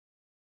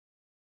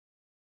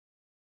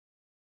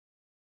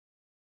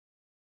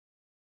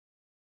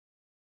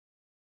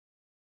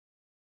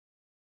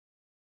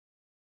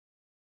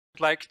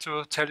like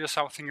to tell you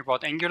something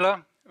about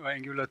Angular, or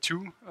Angular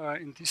 2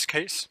 in this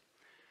case.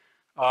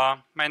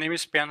 My name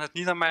is Bernhard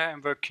Niedermayer.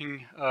 I'm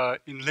working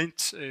in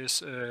Linz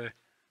as a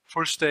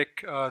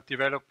full-stack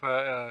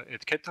developer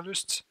at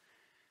Catalyst.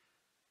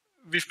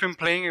 We've been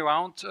playing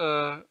around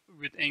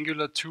with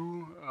Angular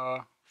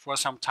 2 for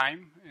some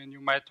time, and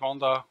you might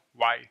wonder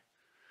why.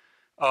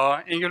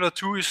 Angular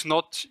 2 is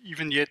not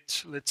even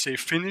yet, let's say,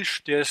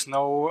 finished. There's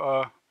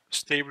no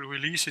stable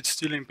release. It's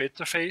still in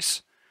beta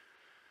phase.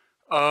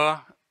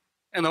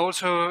 And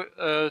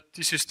also,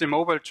 this is the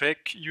mobile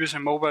track. You as a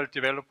mobile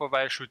developer,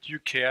 why should you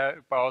care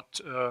about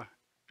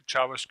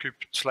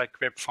JavaScript like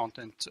web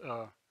frontend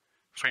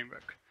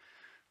framework?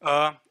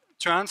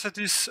 To answer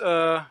this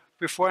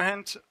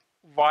beforehand,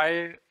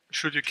 why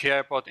should you care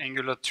about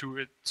Angular 2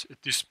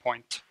 at this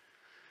point?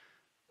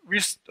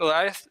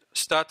 I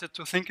started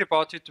to think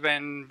about it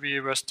when we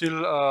were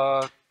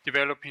still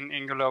developing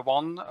Angular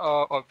 1,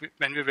 or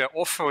when we were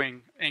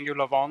offering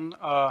Angular 1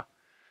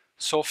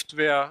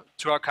 software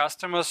to our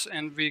customers,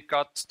 and we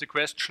got the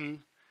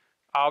question,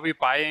 are we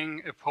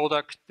buying a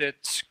product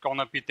that's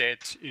gonna be dead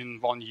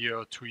in 1 year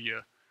or 2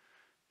 years?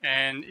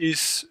 And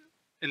is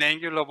an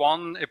Angular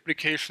 1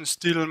 application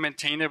still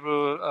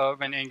maintainable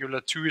when Angular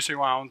 2 is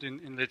around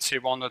in let's say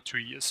 1 or 2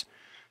 years?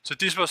 So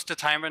this was the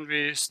time when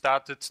we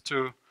started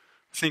to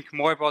think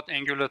more about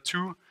Angular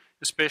 2,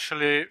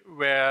 especially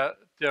where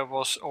there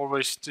was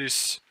always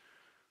this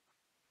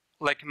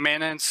like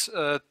menace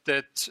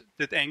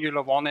that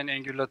Angular 1 and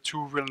Angular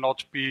 2 will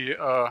not be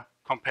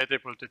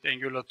compatible, that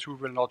Angular 2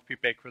 will not be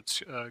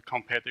backwards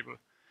compatible.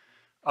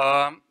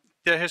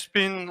 There has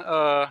been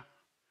a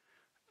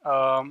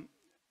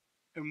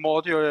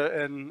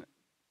module and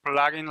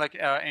plugin like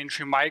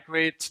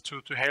ng-migrate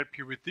to help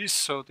you with this,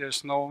 so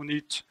there's no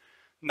need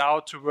now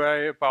to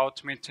worry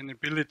about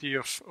maintainability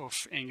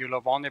of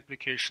Angular 1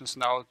 applications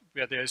now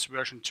where there is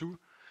version 2.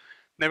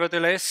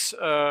 Nevertheless,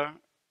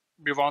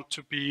 we want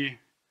to be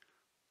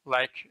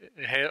like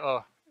ahead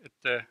at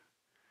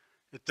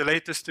the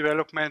latest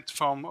development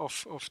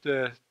of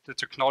the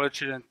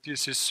technology, and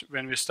this is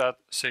when we said,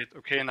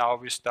 okay, now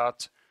we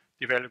start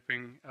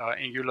developing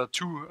Angular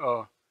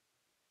 2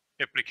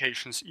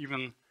 applications,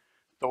 even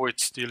though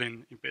it's still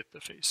in beta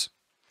phase.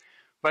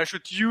 Why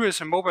should you as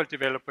a mobile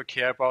developer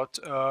care about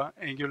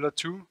Angular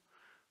 2?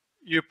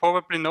 You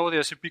probably know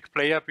there's a big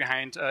player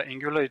behind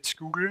Angular, it's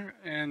Google,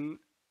 and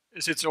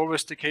as it's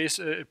always the case,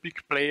 a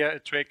big player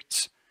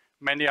attracts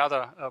many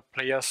other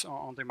players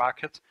on the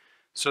market.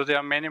 So there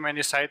are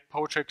many side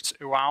projects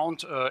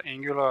around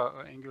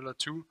Angular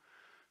 2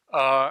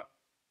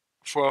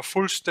 for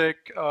full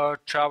stack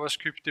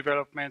JavaScript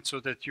development, so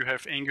that you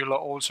have Angular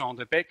also on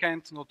the back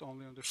end, not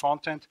only on the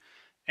front end,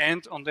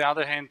 and on the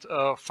other hand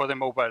for the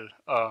mobile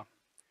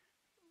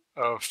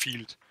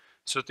field.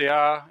 So there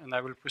are, and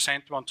I will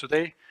present one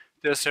today,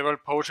 there are several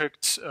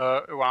projects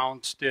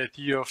around the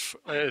idea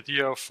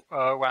of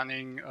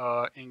running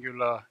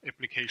Angular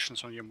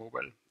applications on your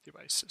mobile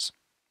devices.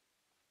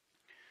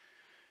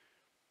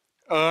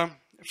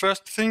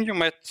 First thing you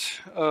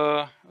might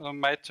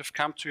have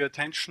come to your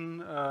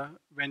attention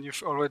when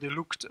you've already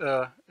looked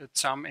at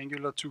some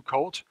Angular 2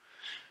 code.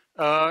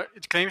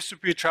 It claims to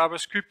be a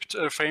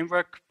JavaScript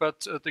framework,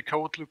 but the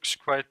code looks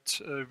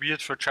quite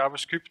weird for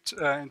JavaScript,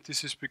 and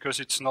this is because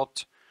it's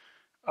not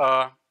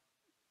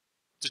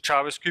the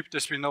JavaScript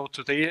as we know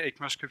today,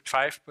 ECMAScript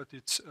 5, but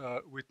it's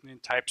written in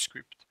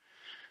TypeScript.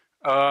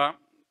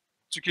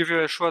 To give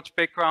you a short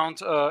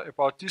background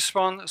about this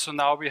one, so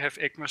now we have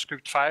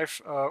ECMAScript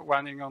 5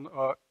 running on,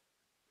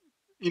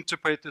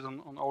 interpreted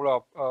on all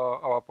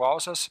our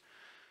browsers.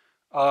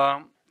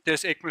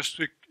 There's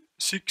ECMAScript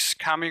 6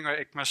 coming, or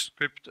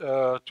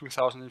ECMAScript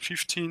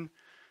 2015.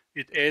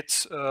 It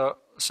adds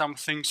some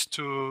things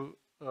to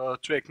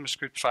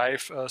ECMAScript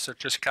 5,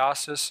 such as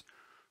classes,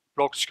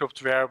 block scoped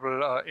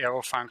variable,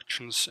 arrow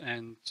functions,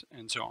 and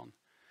so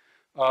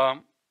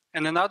on.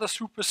 And another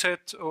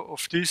superset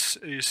of this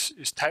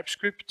is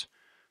TypeScript,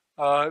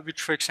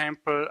 which, for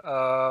example,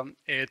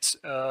 adds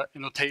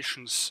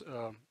annotations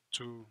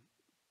to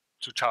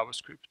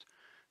JavaScript.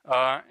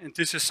 And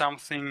this is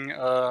something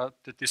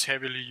that is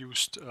heavily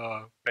used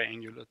by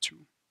Angular 2.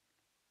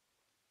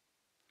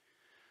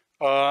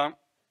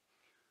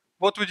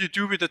 What would you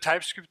do with a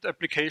TypeScript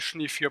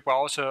application if your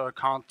browser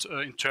can't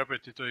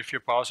interpret it, or if your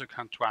browser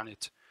can't run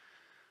it?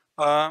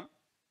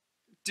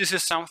 This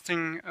is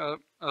something,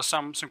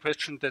 some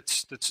question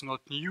that's not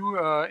new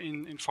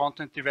in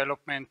front-end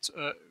development.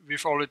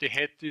 We've already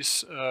had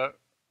this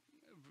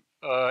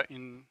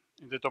in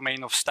the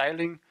domain of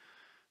styling,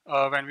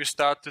 when we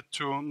started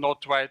to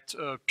not write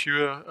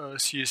pure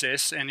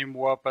CSS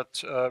anymore,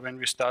 but when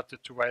we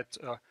started to write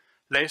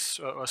less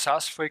or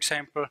Sass, for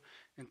example,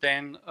 and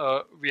then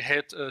we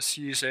had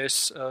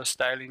CSS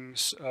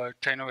stylings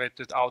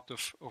generated out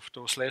of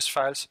those less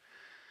files.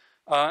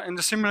 And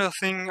a similar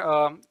thing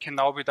can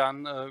now be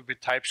done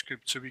with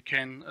TypeScript. So we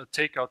can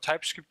take our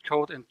TypeScript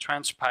code and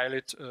transpile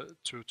it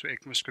to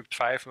ECMAScript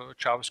 5 or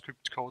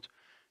JavaScript code,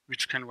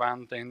 which can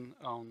run then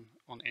on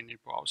any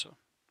browser.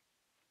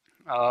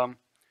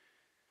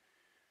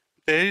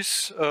 There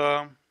is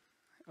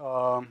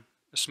a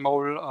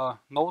small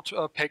node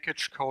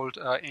package called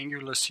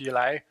Angular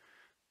CLI,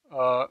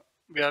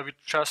 where with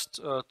just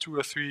 2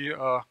 or 3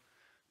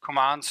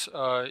 commands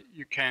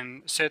you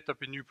can set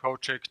up a new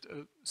project,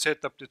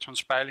 set up the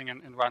transpiling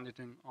and run it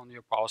on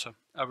your browser.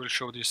 I will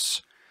show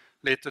this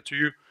later to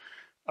you.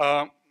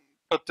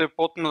 But the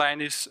bottom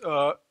line is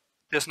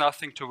there's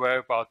nothing to worry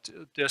about.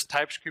 There's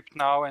TypeScript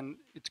now, and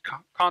it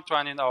can't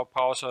run in our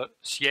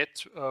browsers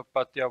yet,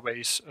 but there are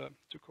ways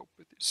to cope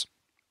with this.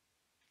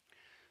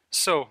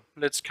 So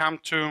let's come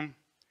to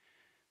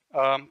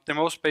the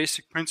most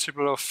basic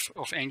principle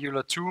of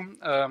Angular 2.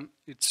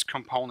 It's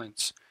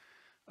components.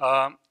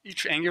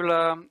 Each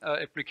Angular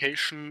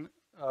application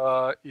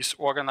is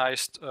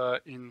organized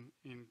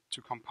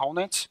into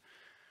components.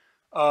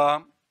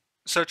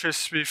 Such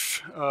as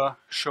we've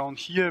shown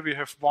here, we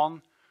have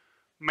one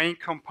main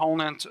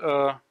component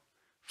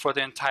for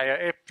the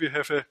entire app. We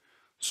have a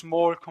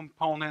small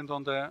component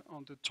on the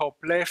top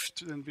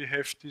left, and we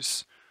have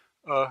this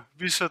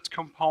wizard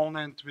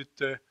component with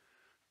the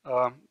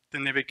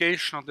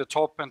navigation on the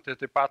top and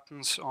the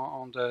buttons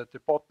on the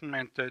bottom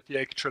and the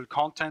actual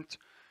content.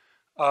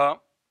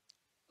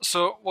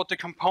 So what the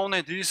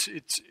component is,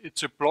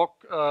 it's a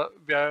block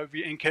where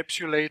we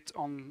encapsulate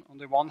on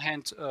the one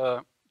hand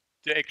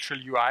the actual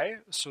UI,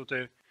 so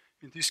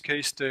in this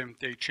case the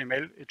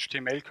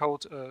HTML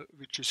code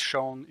which is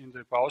shown in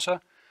the browser,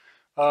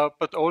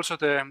 but also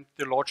the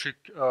logic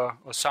or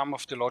some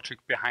of the logic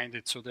behind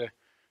it. So the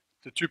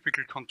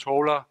typical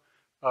controller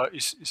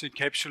is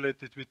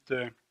encapsulated with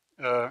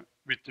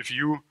the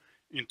view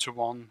into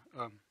one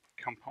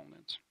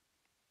component.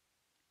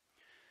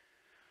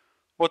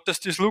 What does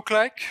this look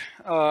like?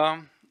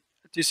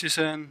 This is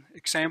an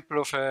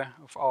example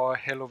of our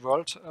Hello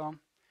World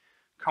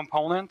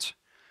component.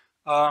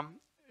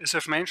 As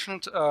I've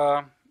mentioned,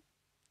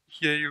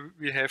 here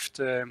we have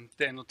the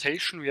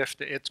annotation, we have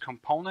the add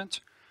component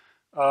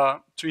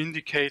to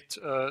indicate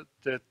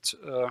that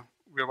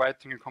we're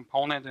writing a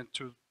component and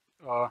to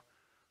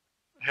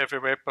have a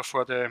wrapper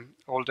for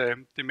all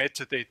the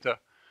metadata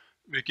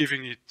we're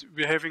giving it.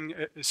 We're having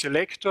a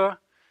selector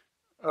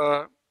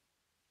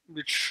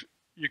which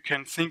you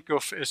can think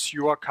of as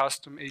your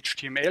custom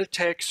HTML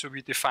tag. So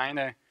we define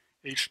a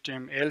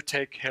HTML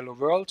tag Hello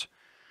World.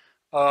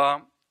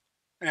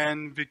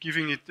 And we're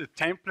giving it a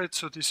template,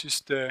 so this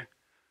is the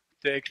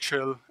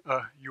actual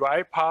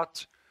UI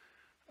part,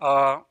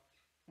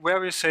 where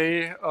we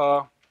say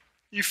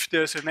if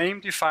there's a name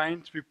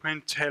defined, we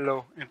print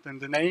hello and then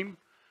the name,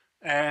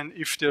 and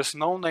if there's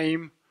no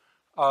name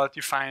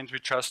defined, we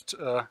just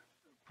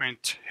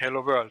print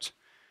hello world.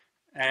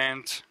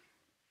 And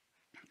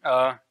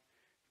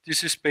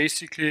this is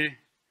basically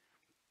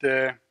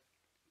the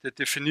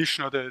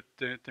definition or the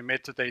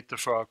metadata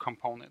for our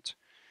component.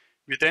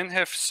 We then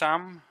have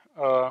some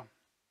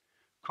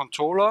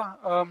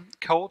controller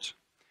code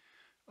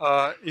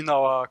in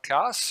our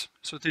class.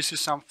 So this is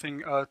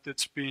something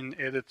that's been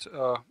added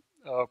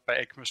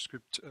by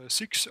ECMAScript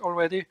 6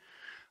 already.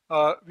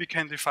 We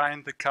can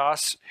define the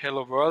class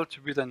Hello World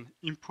with an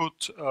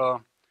input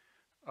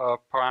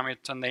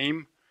parameter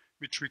name,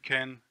 which we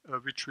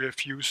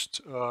have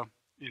used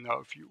in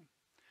our view.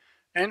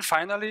 And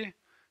finally,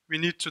 we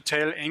need to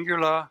tell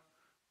Angular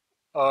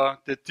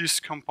that this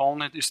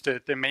component is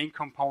the main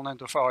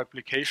component of our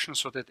application,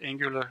 so that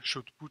Angular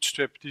should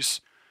bootstrap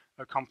this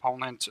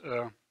component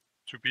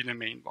to be the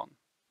main one.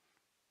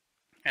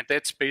 And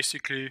that's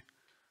basically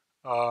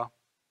how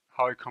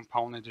a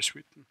component is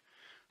written.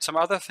 Some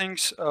other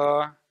things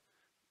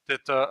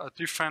that are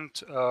different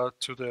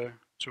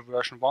to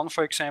version 1,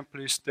 for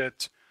example, is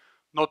that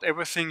not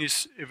everything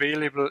is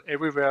available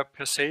everywhere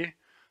per se.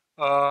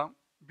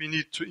 We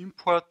need to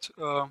import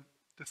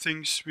the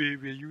things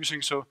we're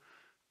using. So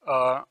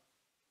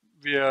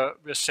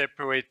we're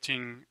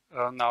separating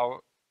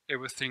now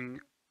everything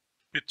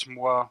a bit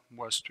more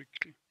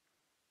strictly.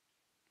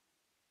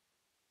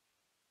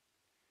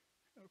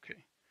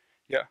 Okay,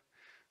 yeah.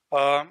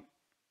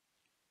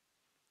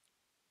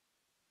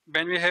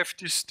 When we have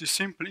this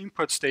simple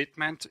import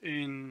statement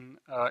in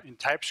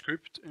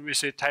TypeScript, and we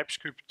say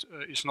TypeScript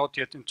is not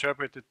yet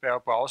interpreted by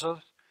our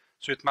browser,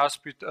 so it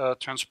must be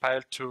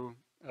transpiled to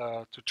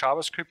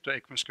JavaScript or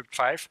ECMAScript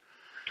 5.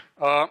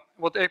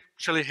 What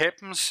actually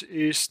happens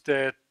is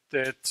that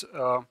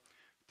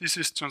this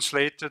is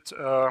translated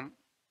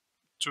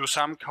to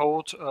some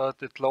code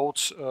that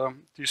loads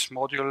this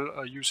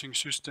module using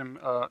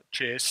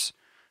system.js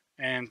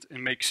and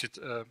makes it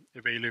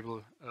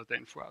available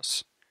then for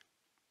us.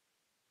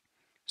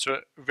 So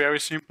a very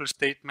simple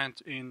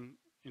statement in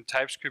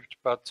TypeScript,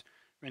 but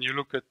when you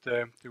look at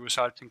the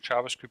resulting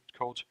JavaScript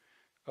code,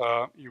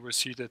 you will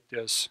see that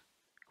there's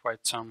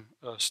quite some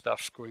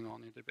stuff going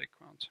on in the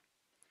background.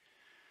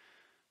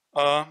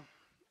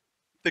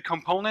 The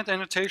component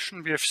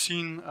annotation, we have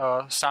seen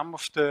some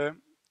of the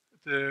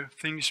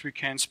things we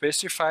can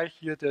specify.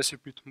 Here there's a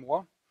bit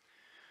more.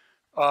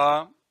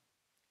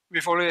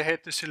 We've already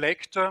had the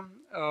selector.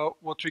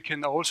 What we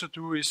can also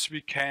do is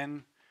we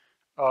can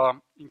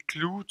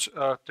include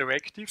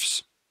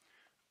directives.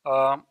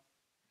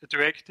 a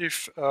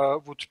directive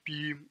would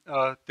be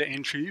the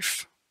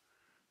ngIf.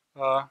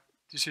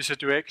 This is a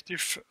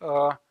directive.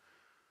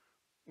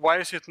 Why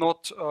is it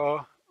not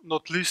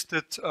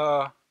listed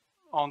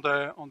on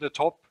the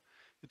top?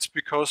 It's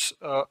because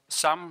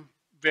some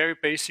very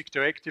basic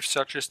directives,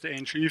 such as the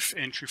ngIf,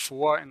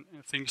 ngFor, and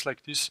things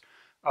like this,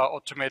 are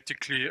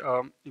automatically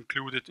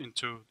included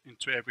into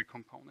every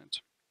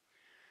component.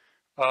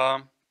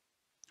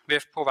 We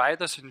have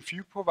providers and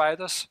view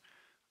providers.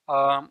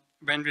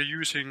 When we're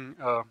using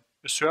a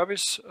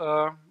service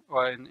or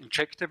an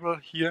injectable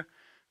here,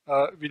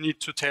 we need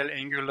to tell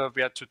Angular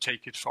where to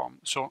take it from.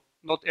 So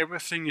not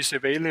everything is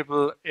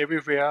available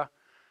everywhere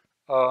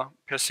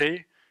per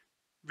se.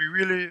 We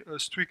really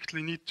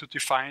strictly need to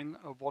define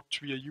what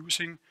we are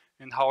using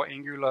and how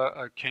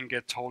Angular can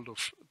get hold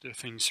of the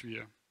things we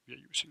are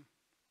using.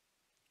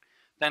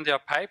 Then there are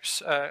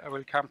pipes. I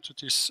will come to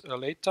this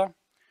later.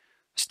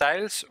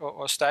 Styles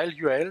or style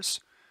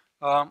URLs.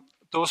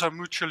 Those are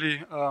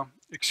mutually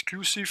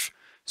exclusive.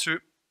 So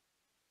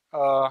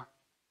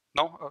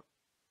no,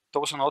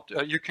 those are not.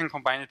 You can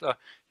combine it.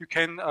 You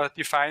can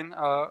define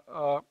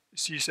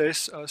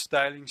CSS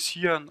stylings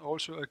here and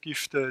also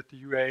give the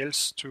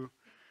URLs to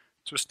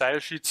style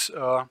sheets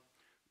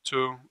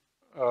to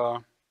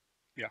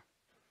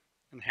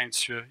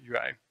enhance your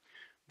UI.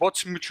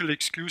 What's mutually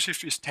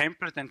exclusive is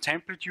template and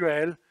template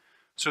URL.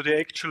 So the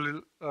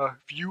actual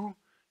view,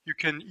 you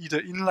can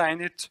either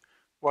inline it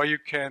or you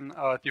can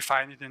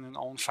define it in an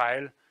own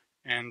file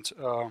and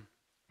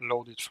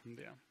load it from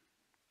there.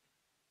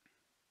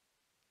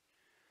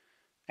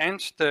 And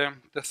the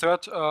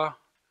third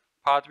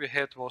part we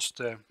had was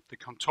the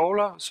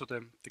controller, so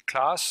the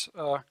class,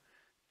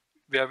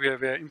 where we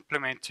were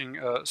implementing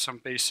some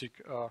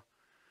basic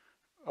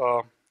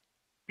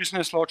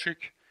business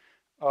logic.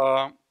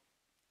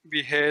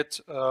 We had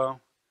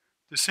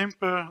the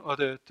simple or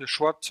the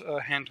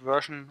shorthand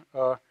version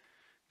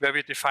where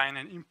we define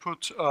an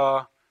input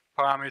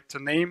parameter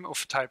name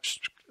of type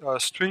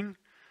string.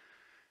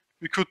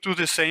 We could do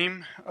the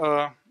same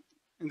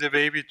in the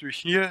way we do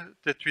here,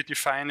 that we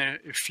define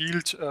a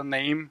field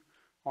name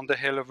on the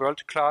Hello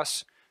World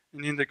class,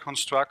 and in the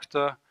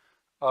constructor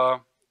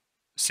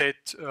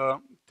set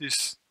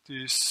this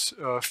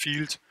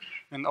field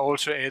and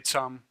also add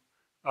some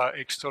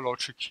extra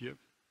logic here.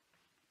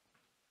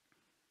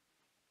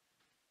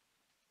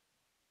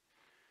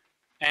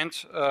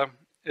 And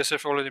as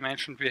I've already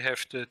mentioned, we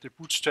have the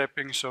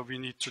bootstrapping, so we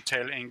need to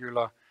tell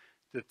Angular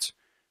that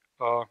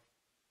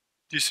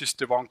this is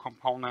the one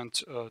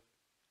component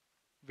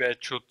where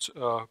it should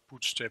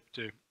bootstrap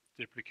the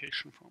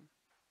application from.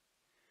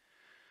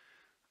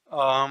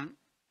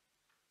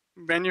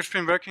 When you've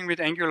been working with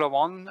Angular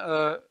 1,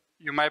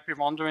 you might be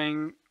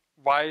wondering,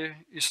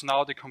 why is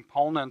now the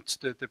component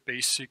the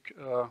basic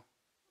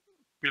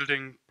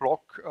building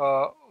block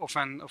of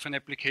an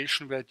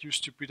application where it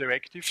used to be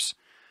directives?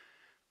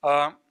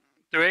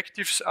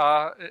 Directives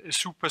are a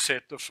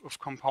superset of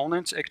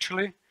components,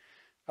 actually.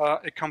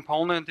 A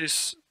component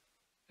is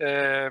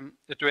a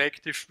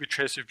directive which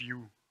has a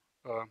view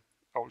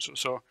also.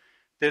 So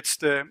that's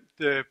the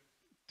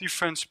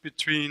difference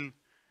between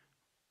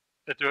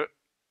a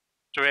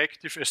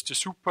directive as the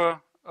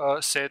super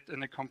set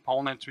and a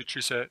component which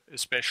is a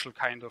special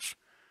kind of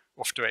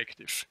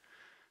directive.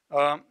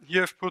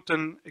 Here I've put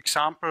an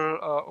example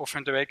of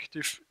a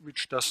directive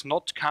which does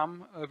not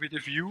come with a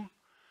view.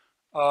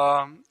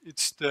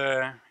 It's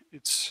a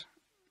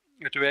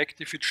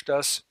directive which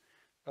does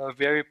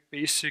very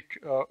basic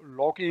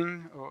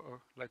logging,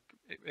 or like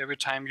every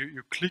time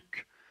you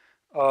click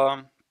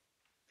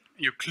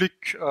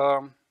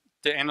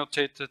the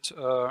annotated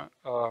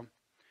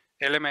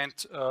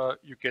element,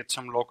 you get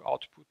some log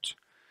output.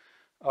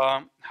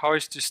 How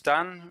is this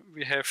done?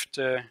 We have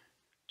the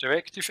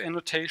directive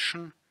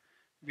annotation,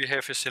 we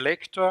have a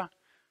selector,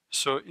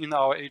 so in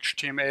our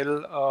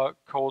HTML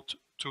code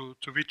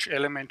to which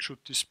element should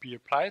this be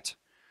applied.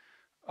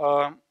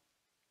 The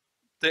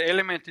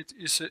element it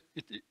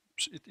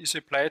is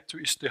applied to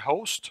is the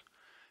host,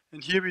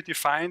 and here we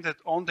define that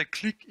on the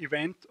click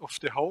event of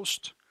the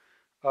host,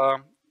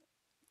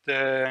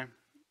 the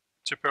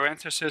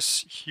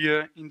parentheses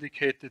here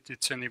indicate that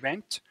it's an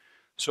event.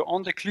 So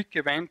on the click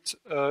event,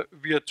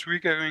 we are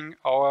triggering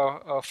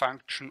our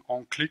function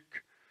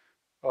onClick,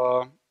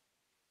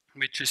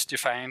 which is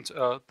defined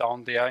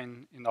down there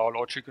in our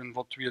logic. And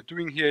what we are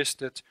doing here is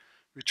that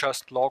we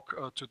just log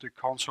to the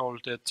console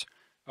that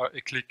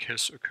a click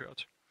has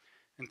occurred.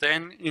 And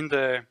then in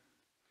the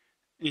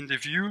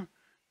view,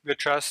 we're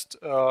just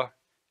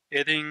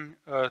adding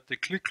the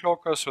click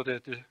logger, so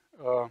that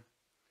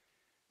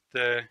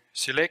the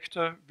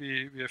selector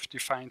we have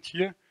defined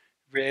here,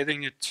 we're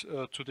adding it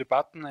to the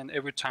button, and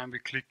every time we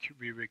click,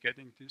 we were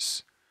getting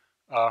this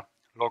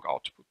log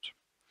output.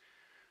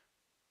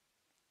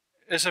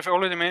 As I've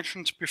already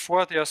mentioned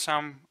before, there are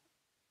some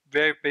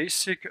very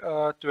basic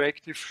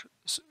directives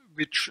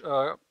which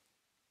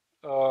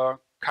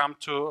come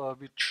to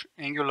which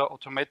Angular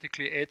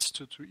automatically adds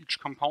to each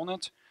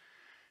component.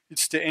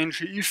 It's the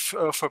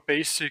ngIf for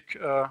basic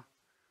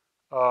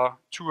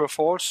true or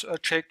false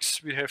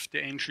checks. We have the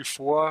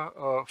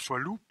ng4 for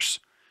loops,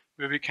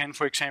 where we can,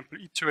 for example,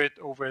 iterate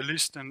over a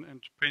list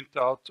and print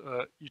out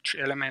each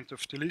element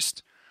of the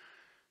list.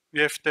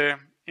 We have the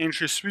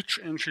ng-switch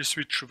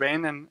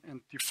when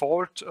and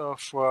default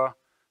for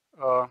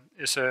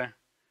as a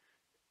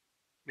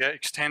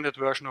extended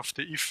version of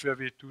the if, where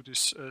we do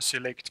this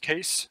select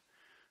case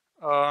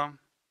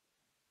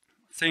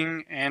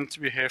thing, and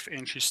we have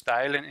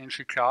ng-style and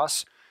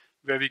ng-class,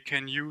 where we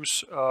can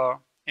use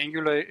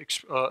Angular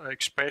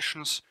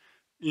expressions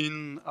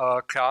in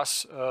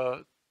class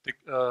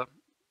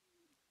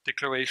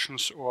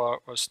declarations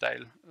or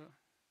style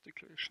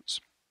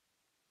declarations.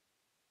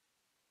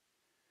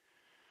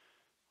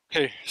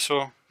 Okay,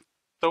 so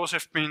those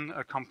have been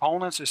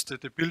components as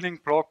the building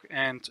block,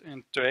 and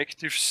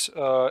directives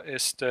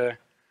as the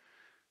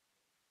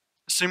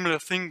similar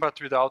thing but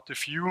without the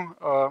view.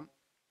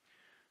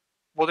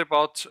 What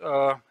about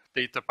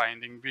data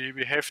binding?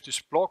 We have this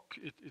block,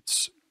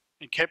 it's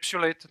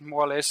encapsulated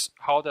more or less.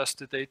 How does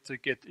the data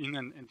get in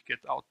and get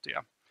out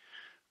there?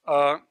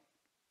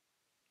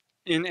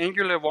 In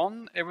Angular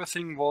 1,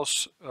 everything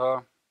was,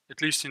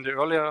 at least in the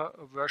earlier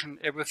version,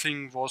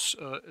 everything was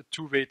a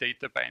two-way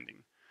data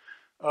binding,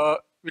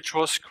 which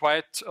was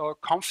quite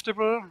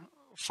comfortable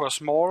for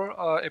small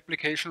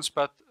applications,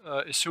 but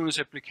as soon as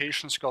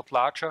applications got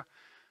larger,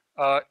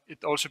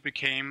 it also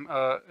became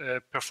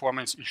a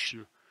performance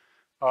issue.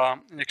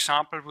 An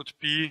example would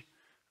be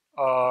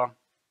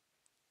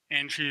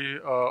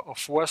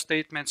ng-4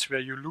 statements, where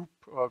you loop,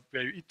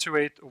 where you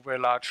iterate over a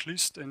large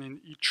list, and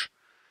in each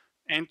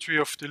entry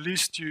of the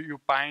list you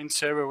bind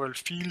several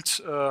fields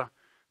to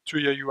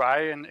your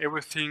UI, and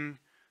everything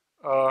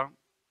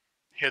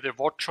had a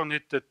watch on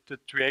it that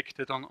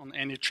reacted on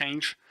any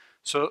change.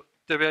 So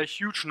there were a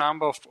huge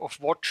number of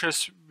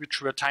watches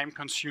which were time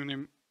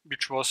consuming,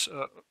 which was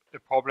a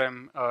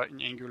problem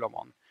in Angular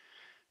 1.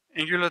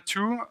 Angular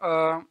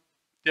 2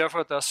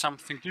 therefore does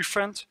something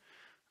different.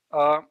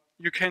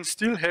 You can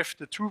still have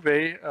the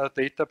two-way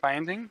data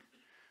binding,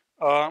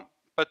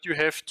 but you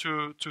have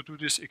to do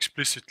this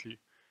explicitly.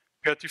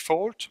 Per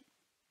default,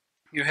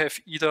 you have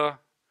either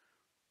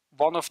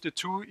one of the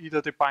two, either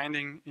the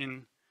binding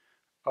in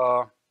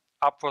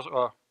upward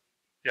or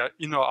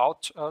in or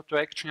out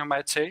direction, you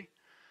might say.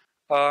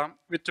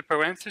 With the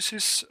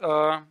parentheses,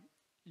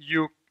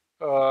 you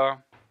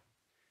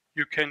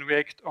can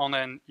react on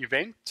an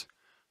event.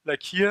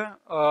 Like here,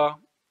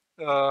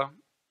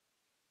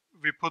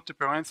 we put the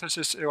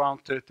parentheses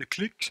around the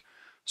click.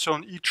 So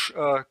on each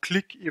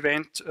click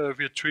event,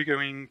 we're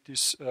triggering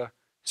this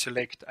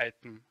select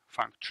item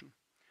function.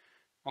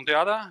 On the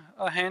other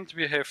hand,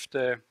 we have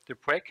the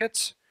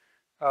brackets,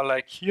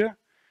 like here.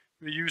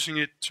 We're using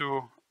it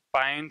to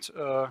bind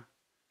the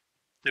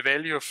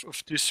value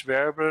of this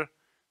variable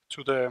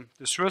to the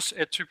source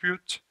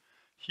attribute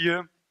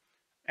here,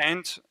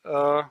 and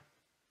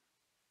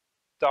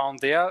down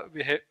there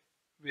we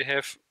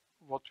have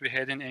what we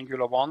had in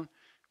Angular 1.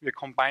 We're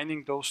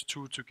combining those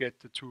two to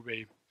get the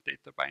two-way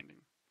data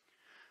binding.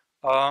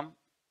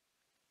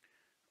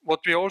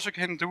 What we also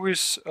can do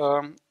is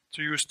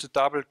to use the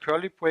double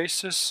curly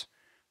braces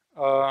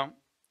to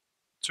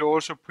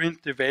also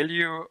print the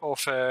value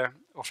of a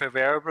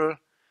variable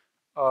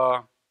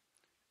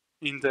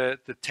in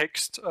the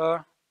text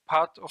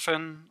part of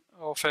an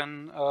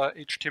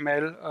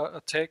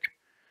HTML tag,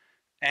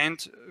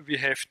 and we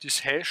have this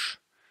hash,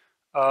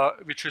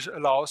 which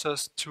allows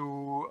us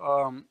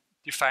to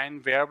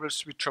define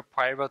variables which are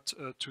private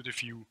to the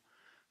view.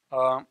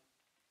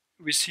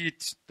 We see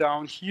it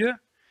down here.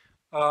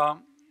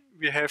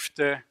 We have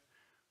the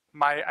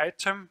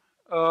myItem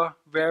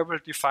variable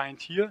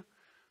defined here.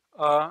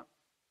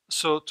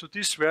 So to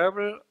this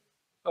variable,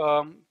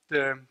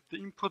 the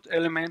input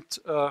element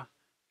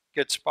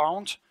gets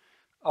bound,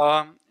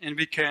 and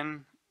we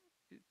can,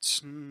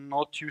 it's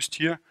not used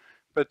here,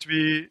 but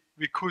we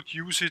could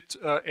use it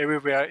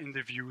everywhere in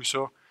the view.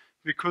 So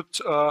we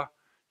could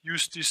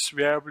use this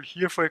variable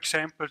here, for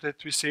example,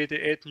 that we say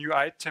the add new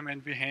item,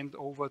 and we hand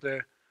over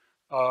the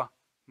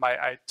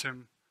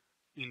myItem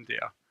in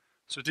there.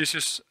 So this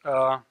is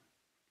the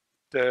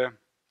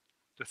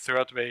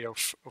third way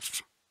of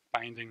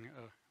binding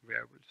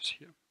variables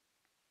here.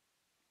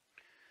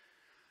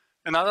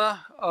 Another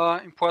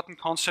important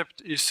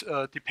concept is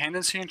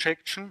dependency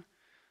injection.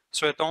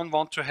 So I don't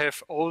want to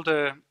have all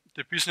the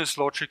business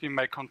logic in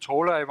my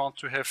controller. I want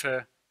to have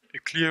a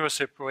clearer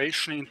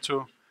separation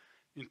into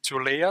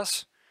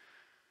layers.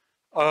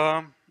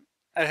 I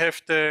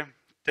have the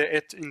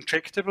add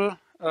injectable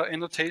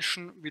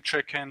annotation, which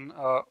I can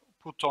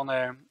put on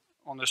a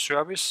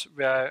service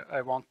where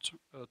I want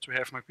to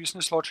have my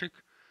business logic,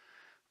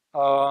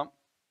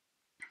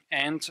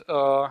 and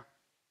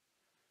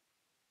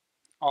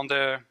on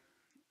the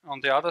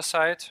other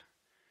side,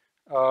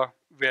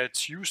 where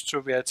it's used,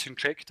 so where it's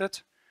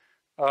injected,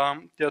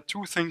 there are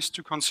two things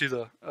to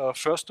consider.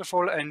 First of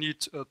all, I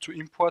need to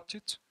import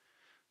it,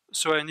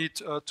 so I need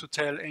to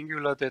tell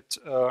Angular that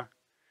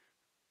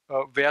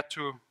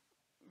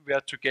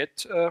where to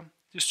get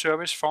this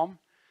service from,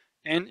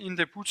 and in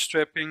the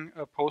bootstrapping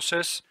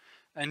process,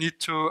 I need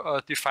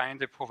to define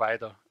the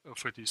provider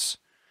for this.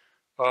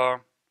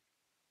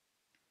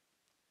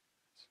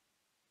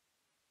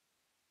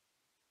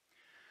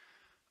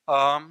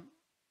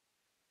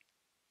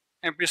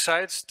 And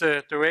besides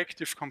the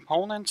reactive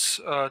components,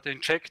 the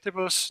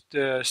injectables,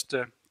 there's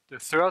the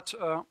third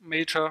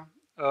major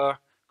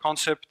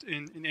concept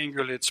in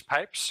Angular, it's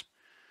pipes.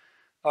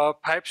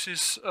 Pipes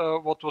is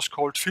what was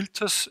called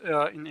filters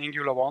in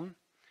Angular 1.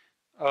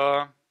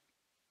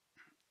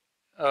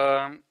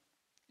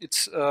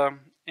 It's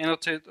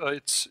annotated,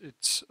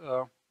 it's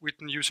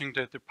written using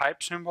the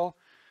pipe symbol.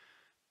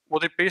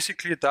 What it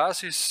basically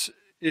does is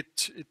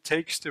it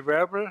takes the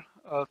variable,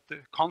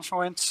 the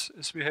conference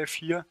as we have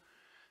here,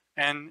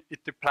 and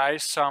it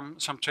applies some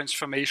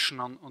transformation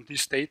on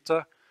this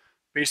data,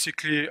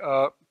 basically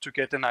to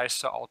get a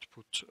nicer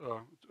output,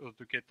 or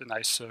to get a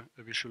nicer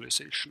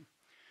visualization.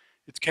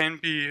 It can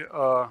be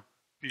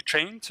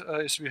chained,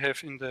 as we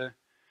have in the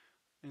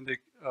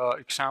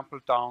example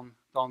down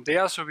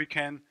there. So we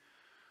can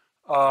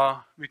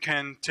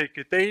take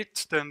a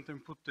date, then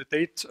put the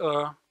date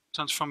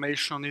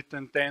transformation on it,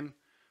 and then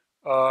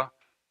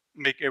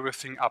make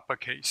everything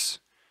uppercase.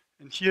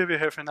 And here we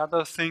have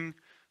another thing,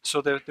 so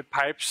that the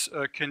pipes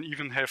can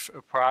even have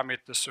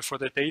parameters. So for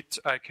the date,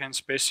 I can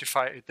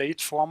specify a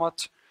date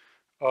format,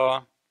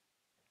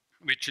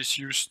 which is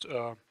used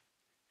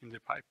in the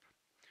pipe.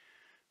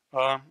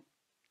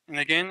 And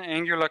again,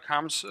 Angular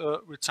comes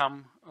with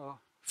some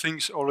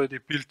things already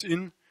built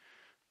in.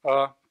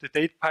 The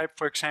date pipe,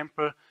 for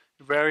example,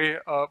 a very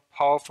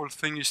powerful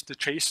thing is the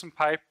JSON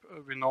pipe.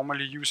 We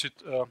normally use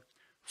it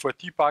for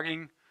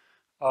debugging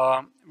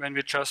when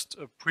we just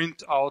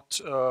print out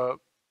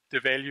the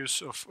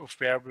values of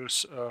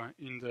variables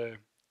in the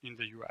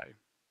UI.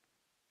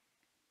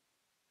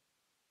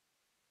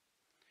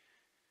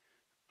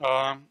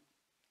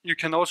 You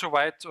can also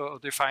write or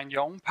define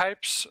your own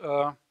pipes.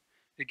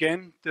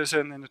 Again, there's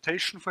an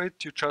annotation for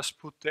it. You just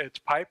put the add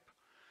pipe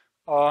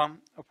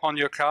upon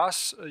your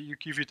class. You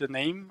give it a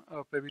name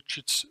by which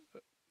it's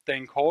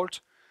then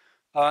called,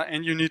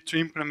 and you need to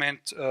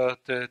implement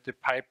the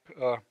pipe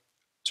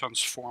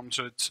transform.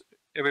 So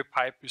every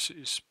pipe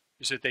is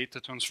a data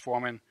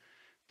transform, and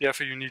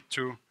therefore you need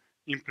to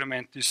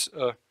implement this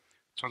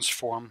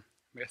transform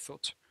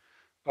method.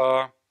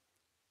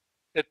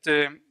 At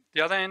the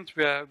other end,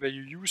 where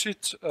you use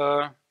it,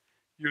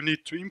 you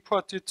need to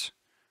import it,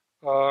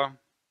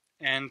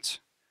 and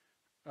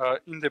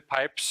in the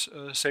pipes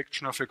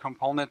section of a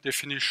component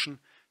definition,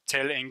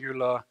 tell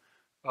Angular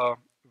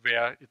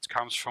where it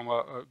comes from,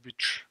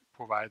 which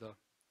provider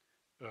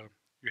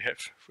you have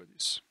for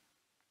this.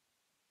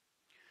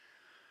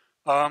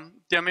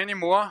 There are many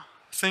more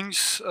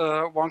things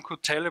one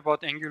could tell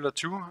about Angular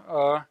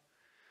 2.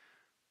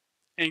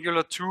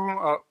 Angular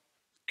 2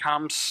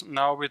 comes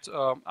now with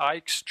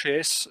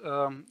RxJS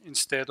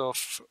instead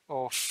of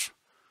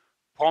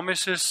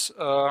promises,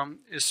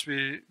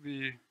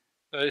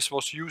 as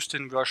was used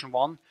in version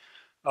 1.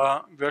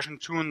 Version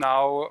 2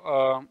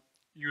 now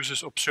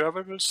uses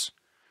observables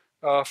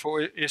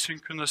for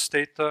asynchronous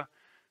data.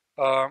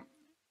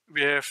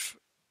 We have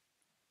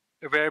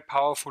a very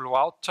powerful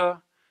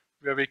router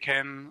where we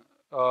can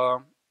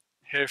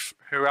have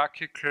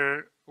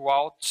hierarchical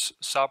routes,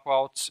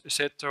 subroutes,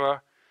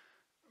 etc.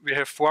 We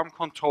have form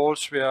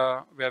controls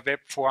where web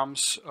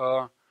forms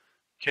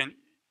can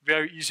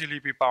very easily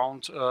be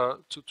bound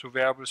to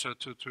variables or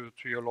to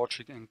your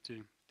logic, and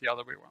the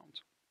other way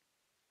around.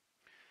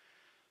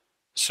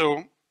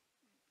 So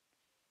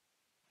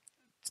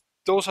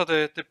those are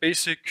the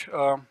basic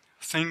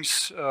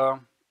things I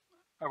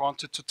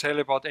wanted to tell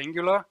about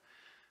Angular.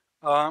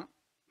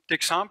 The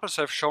examples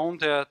I've shown,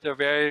 they're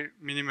very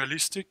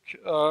minimalistic.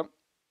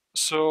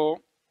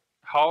 So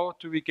how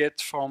do we get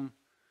from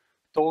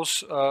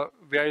those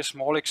very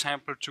small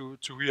examples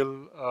to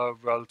real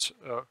world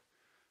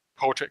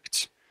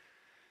projects?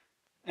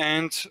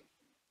 And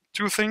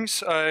two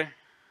things I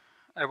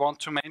want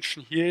to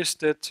mention here is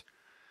that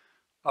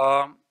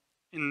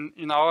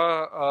in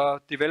our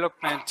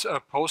development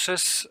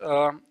process,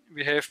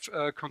 we have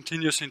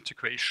continuous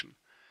integration.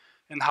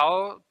 And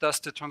how does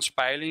the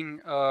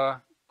transpiling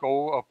go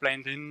or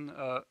blend in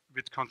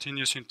with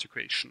continuous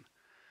integration?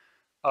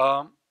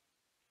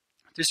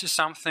 This is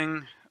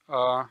something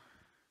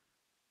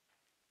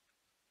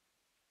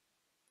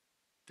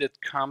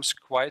that comes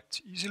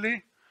quite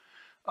easily.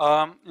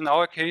 In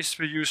our case,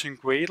 we're using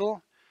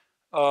Gradle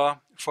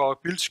for our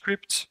build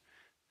script,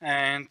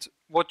 and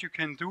what you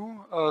can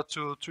do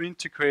to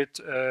integrate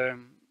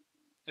an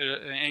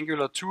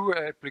Angular 2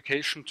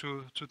 application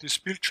to this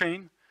build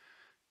chain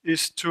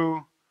is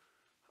to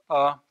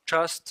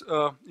just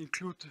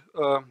include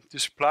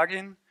this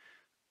plugin.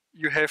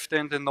 You have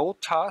then the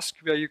node task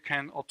where you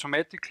can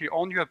automatically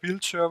on your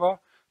build server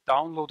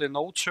download a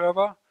node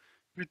server.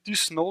 With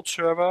this node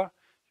server,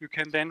 you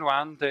can then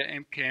run the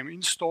npm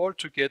install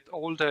to get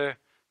all the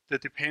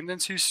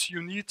dependencies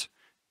you need,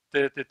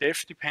 the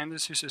dev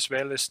dependencies as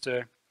well as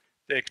the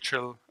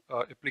actual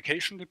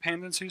application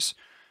dependencies.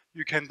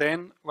 You can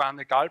then run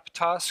a gulp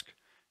task,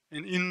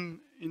 and in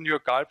your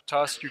gulp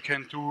task you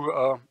can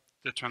do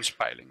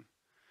transpiling.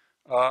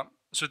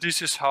 So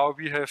this is how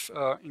we have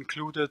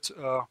included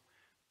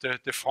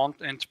the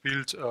front-end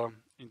build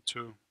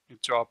into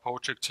our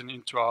projects and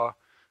into our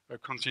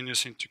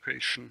continuous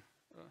integration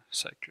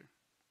cycle.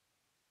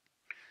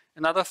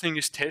 Another thing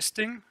is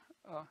testing.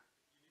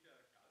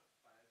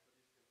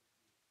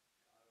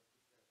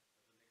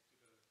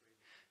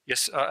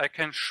 Yes, I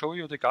can show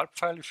you the gulp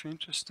file if you're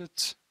interested.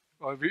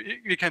 Or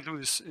we can do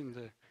this in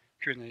the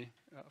Q&A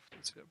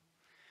afterwards.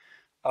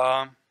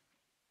 Yeah.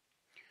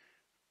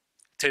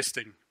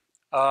 Testing.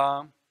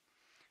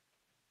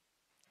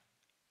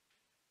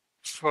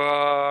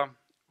 For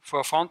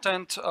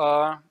front-end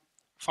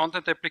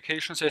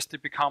applications, as they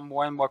become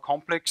more and more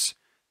complex,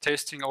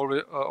 testing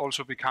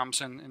also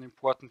becomes an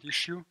important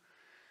issue.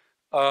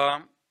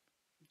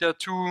 There are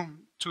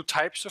two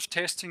types of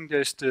testing.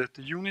 There's the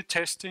unit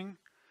testing.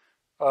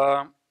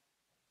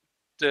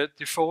 The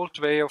default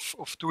way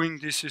of doing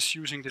this is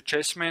using the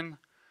Jasmine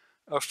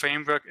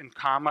framework and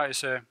Karma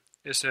as a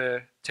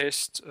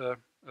test,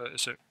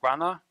 as a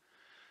runner.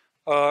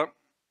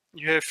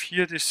 You have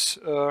here this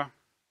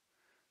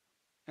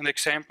an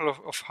example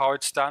of how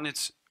it's done.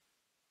 It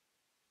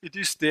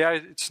is there.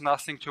 It's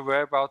nothing to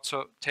worry about.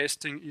 So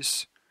testing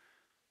is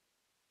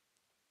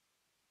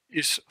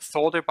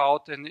thought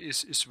about and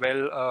is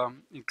well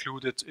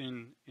included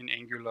in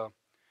Angular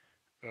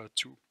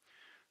 2.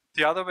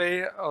 The other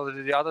way, or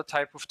the other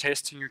type of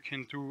testing you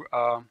can do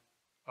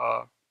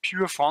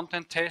pure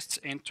front-end tests,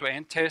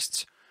 end-to-end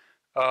tests,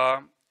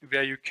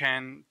 where you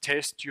can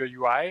test your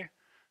UI.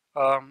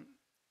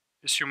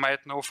 As you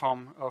might know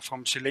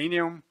from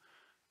Selenium,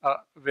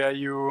 where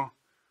you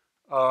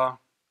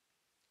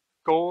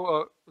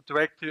go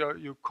directly,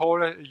 you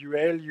call a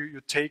UL,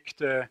 you take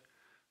the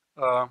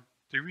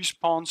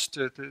response,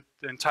 the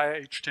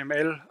entire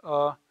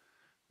HTML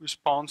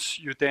response.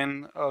 You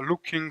then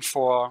looking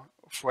for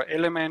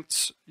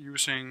elements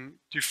using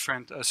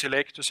different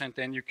selectors, and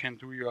then you can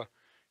do your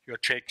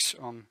checks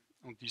on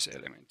these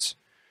elements.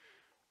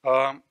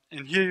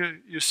 And here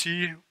you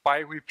see by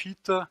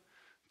repeater.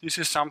 This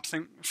is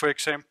something, for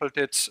example,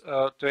 that's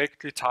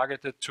directly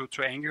targeted to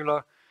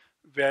Angular,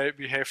 where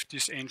we have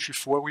these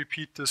ng4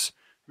 repeaters,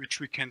 which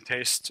we can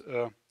test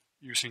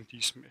using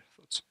these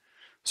methods.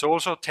 So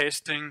also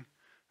testing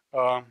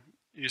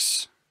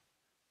is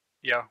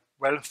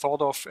well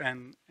thought of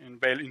and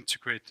well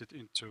integrated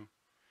into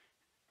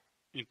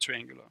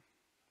Angular.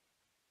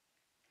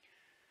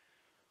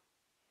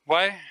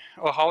 Why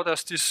or how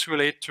does this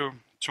relate to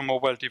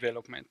mobile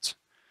development?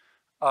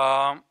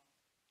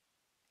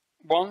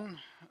 One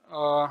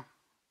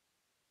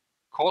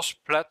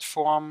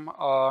cross-platform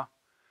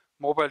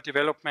mobile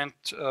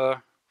development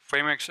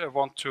frameworks I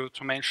want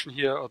to mention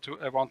here, or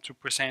I want to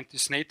present,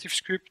 is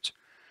NativeScript.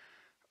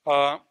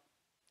 The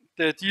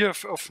idea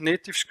of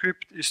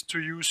NativeScript is to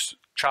use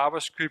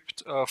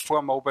JavaScript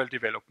for mobile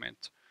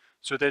development,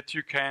 so that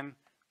you can,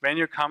 when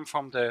you come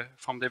from the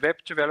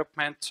web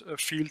development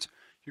field,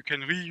 you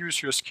can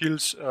reuse your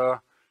skills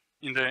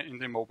in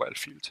the mobile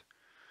field.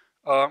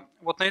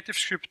 What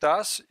NativeScript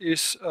does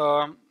is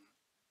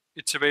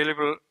it's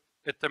available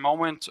at the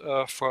moment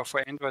for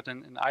Android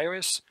and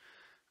iOS.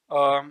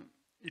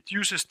 It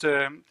uses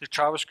the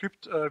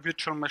JavaScript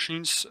virtual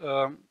machines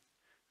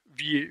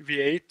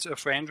V8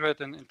 for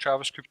Android and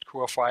JavaScript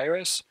core for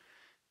iOS,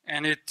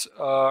 and it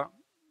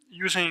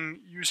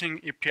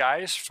using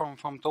APIs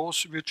from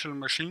those virtual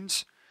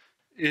machines.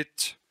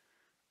 It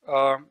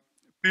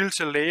builds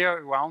a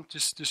layer around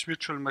this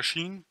virtual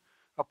machine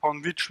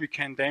upon which we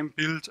can then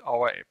build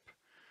our app.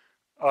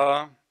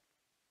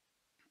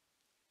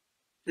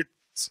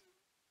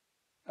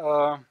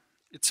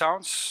 It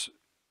sounds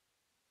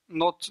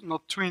not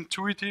too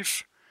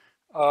intuitive,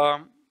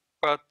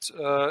 but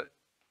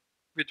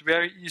with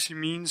very easy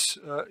means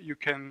you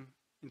can,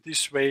 in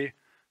this way,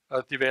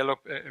 develop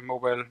a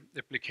mobile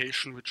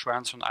application which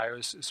runs on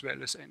iOS as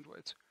well as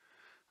Android.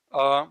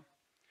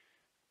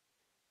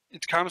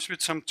 It comes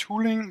with some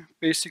tooling.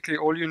 Basically,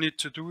 all you need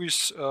to do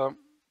is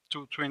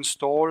to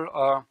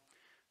install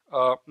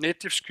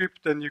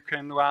NativeScript, then you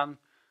can run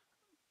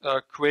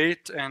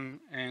create and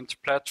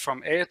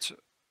platform add.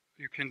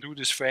 You can do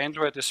this for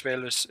Android as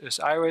well as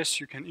iOS.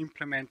 You can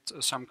implement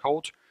some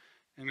code,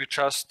 and we're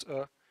just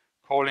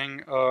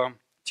calling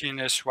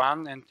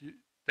TNS1, and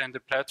then the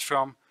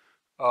platform,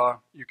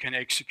 you can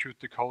execute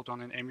the code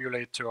on an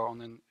emulator or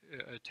on an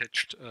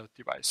attached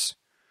device.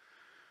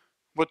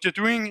 What you're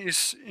doing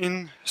is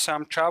in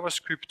some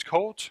JavaScript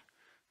code.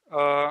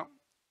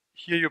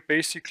 Here you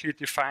basically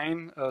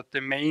define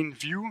the main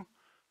view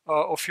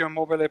of your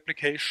mobile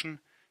application,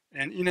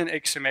 and in an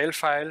XML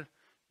file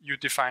you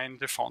define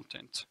the front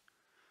end.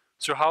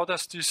 So how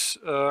does this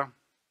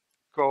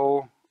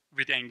go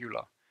with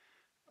Angular?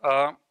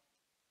 An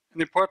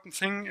important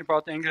thing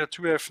about Angular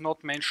 2 I have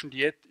not mentioned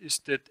yet is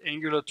that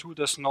Angular 2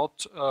 does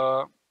not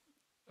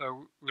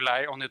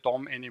rely on a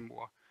DOM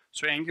anymore.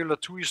 So Angular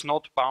 2 is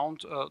not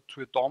bound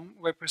to a DOM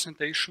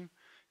representation.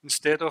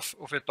 Instead of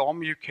a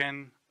DOM, you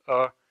can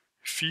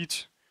feed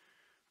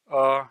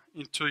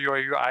into your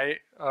UI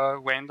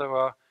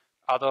renderer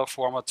other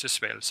formats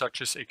as well,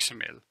 such as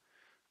XML.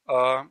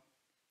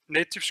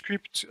 Native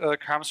script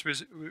comes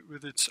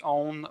with its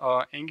own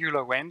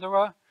Angular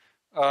renderer,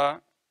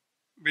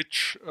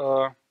 which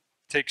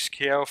takes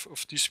care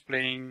of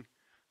displaying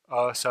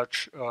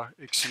such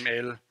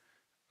XML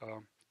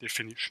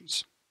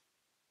definitions,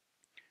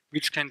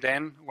 which can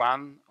then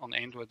run on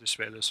Android as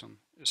well as on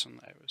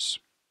iOS.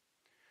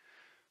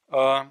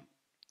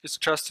 It's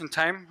just in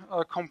time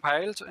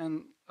compiled,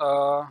 and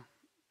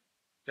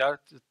yeah,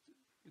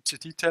 it's a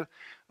detail.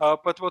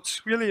 But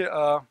what's really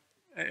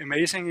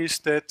amazing is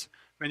that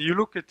when you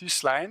look at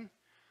this line,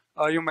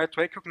 you might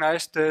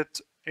recognize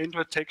that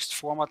Android text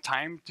format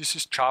time, this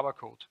is Java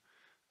code.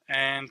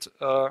 And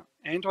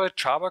Android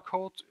Java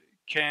code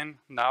can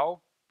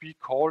now be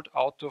called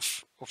out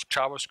of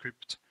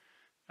JavaScript.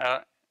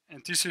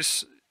 And this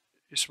is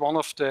one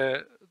of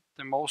the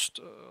most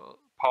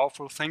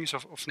powerful things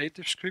of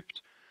native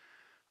script,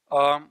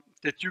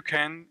 that you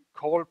can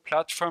call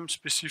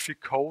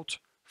platform-specific code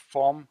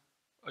from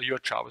your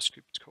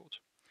JavaScript code.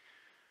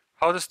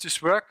 How does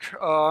this work?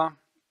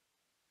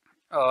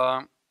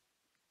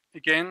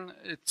 Again,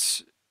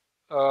 it's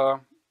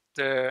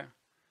the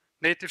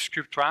native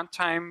script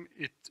runtime.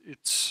 It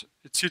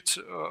sits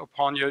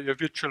upon your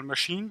virtual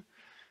machine,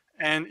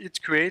 and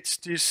it creates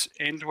this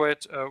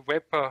Android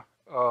wrapper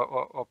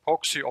or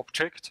proxy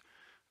object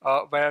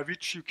via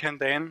which you can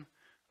then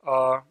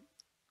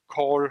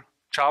call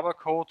Java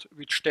code,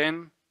 which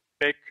then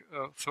back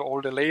through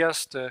all the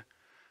layers, the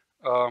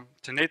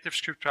native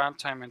script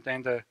runtime, and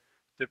then the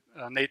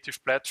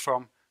native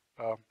platform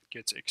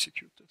gets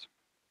executed.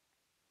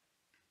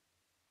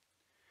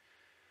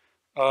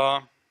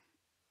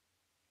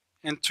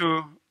 And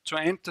to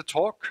end the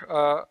talk,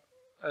 I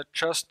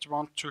just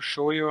want to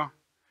show you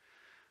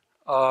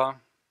a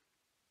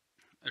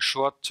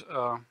short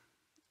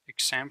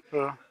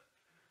example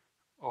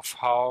of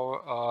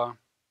how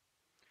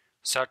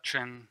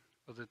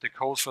the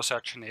code for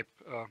such an app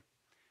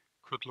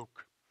could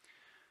look.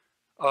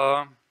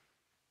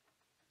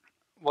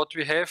 What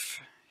we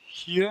have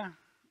here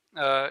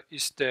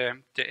is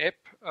the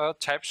app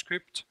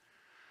TypeScript,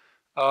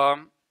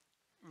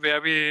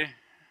 where we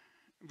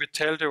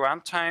tell the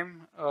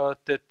runtime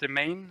that the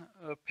main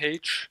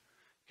page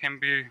can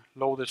be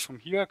loaded from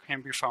here,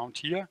 can be found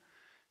here,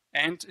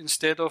 and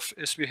instead of,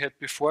 as we had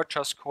before,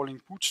 just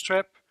calling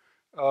Bootstrap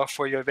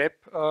for your web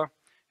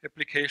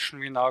application,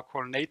 we now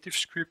call native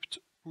script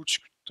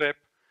Bootstrap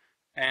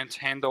and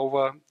hand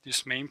over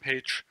this main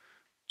page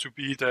to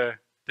be the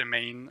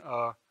main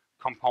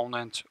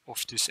component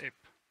of this app.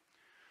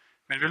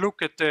 When we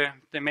look at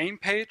the main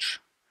page,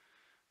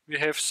 we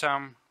have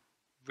some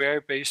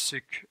very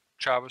basic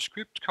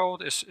JavaScript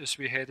code as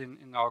we had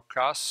in our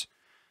class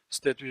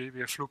that we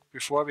have looked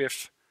before. We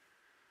have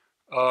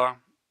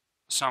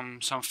some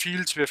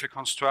fields, we have a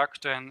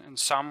constructor and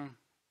some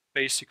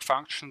basic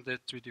function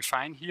that we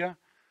define here.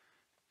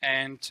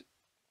 And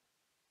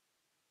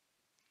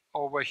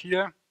over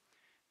here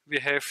we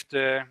have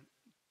the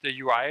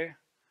UI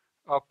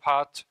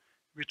part,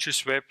 which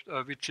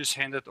is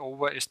handed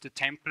over as the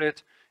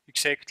template,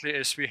 exactly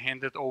as we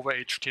handed over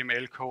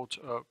HTML code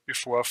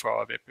before for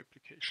our web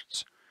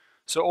applications.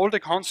 So all the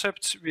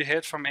concepts we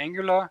had from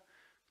Angular,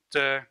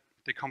 the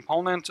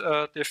component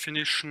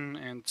definition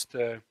and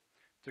the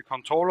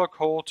controller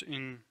code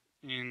in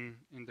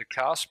the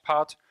class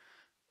part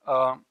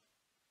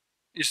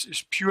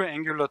is pure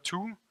Angular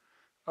 2,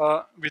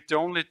 with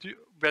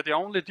where the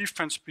only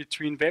difference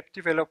between web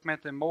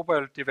development and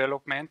mobile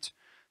development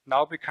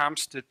now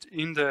becomes that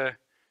in the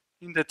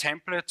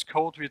template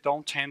code we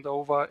don't hand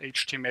over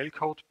HTML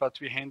code, but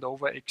we hand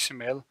over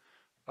XML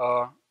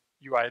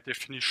UI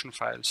definition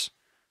files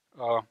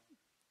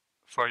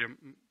for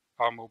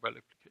our mobile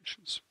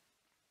applications.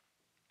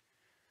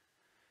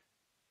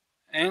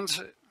 And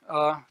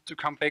to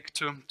come back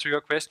to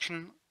your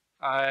question,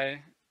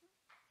 I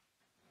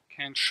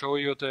can show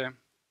you the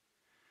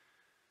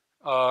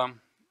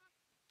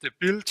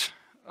build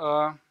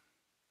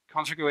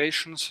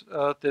configurations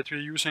that we're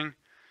using.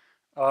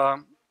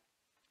 On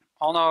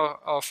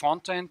our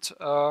front end,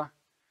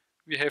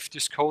 we have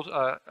this code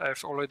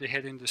I've already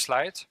had in the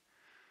slide.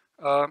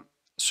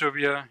 So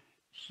we are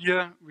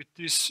here with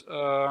this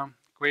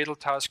Gradle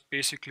task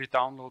basically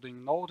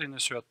downloading Node in a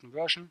certain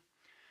version.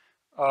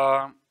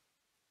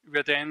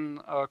 We're then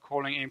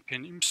calling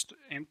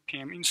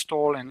npm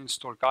install and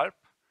install gulp.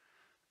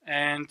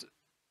 And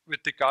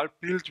with the gulp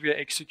build, we are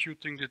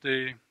executing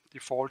the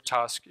default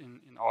task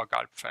in our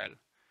gulp file.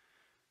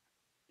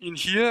 In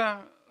here,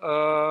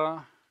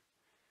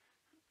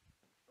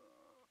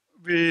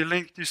 we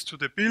link this to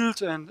the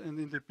build, and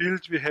in the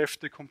build we have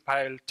the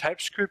compile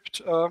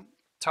TypeScript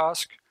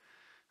task.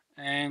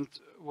 And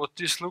what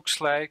this looks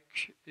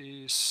like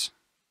is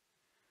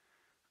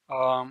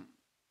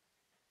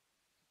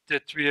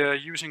that we are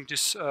using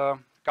this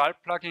gulp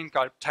plugin,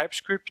 gulp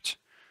TypeScript.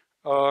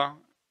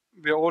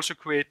 We are also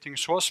creating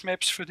source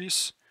maps for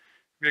this.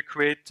 We are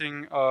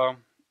creating our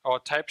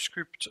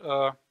TypeScript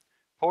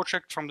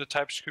project from the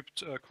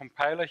TypeScript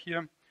compiler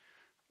here,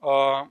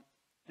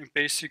 and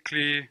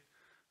basically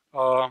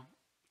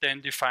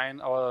then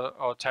define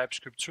our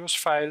TypeScript source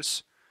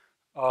files.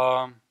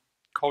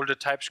 call the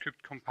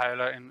TypeScript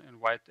compiler and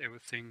write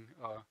everything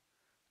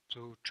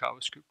to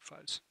JavaScript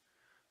files.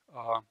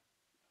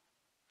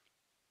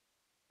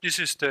 This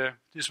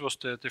was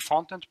the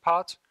front-end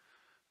part,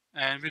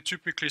 and we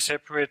typically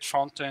separate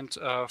front-end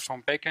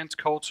from back-end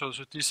code. So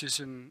this is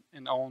in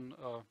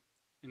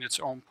its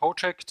own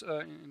project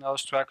in our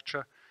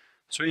structure.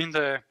 So in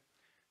the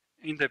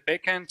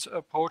back-end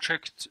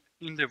project,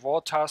 in the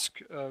war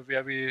task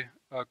where we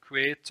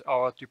create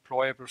our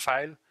deployable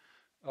file,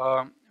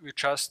 we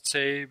just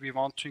say we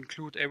want to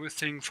include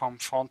everything from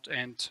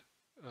front-end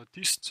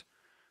dist,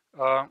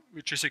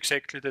 which is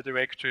exactly the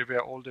directory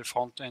where all the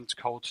front-end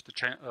code,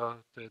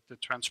 the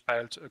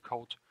transpiled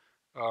code,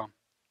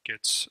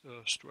 gets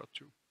stored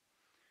to.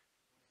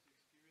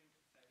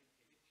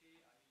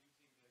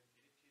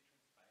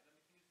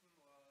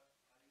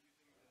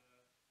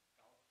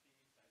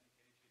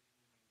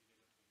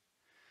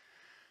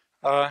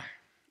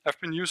 I've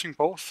been using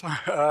both.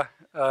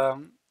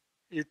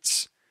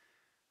 It's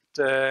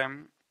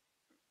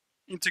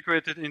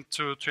integrated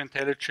into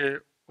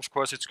IntelliJ. Of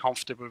course, it's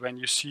comfortable when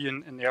you see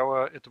an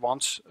error at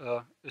once.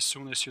 As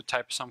soon as you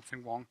type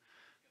something wrong,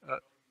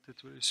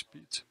 that will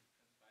speed.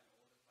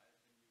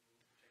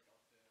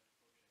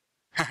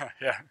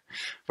 Yeah,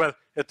 well,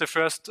 at the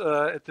first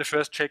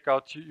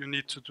checkout, you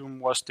need to do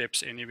more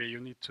steps anyway. You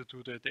need to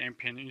do the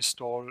npm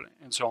install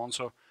and so on.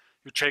 So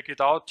you check it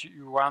out,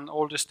 you run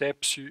all the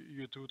steps,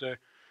 you do the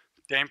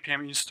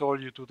npm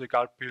install, you do the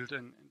gulp build,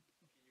 and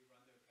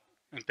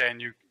then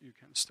you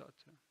can start.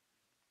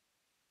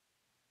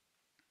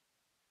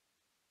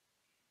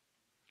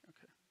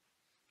 Okay.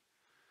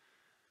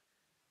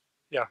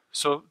 Yeah,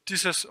 so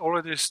this has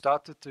already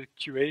started the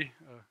QA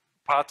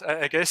part,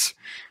 I guess.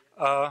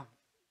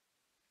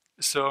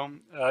 So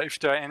if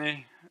there are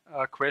any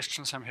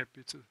questions, I'm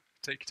happy to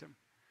take them.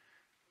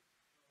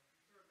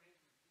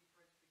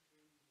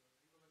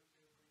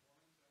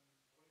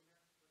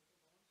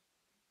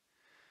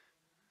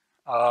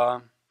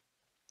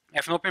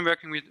 I've not been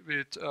working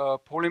with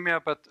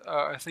Polymer, but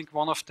I think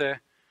one of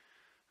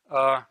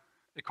a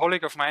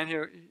colleague of mine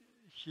here,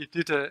 he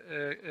did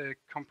a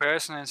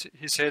comparison, and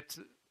he said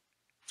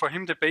for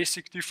him the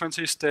basic difference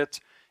is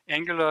that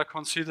Angular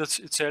considers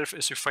itself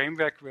as a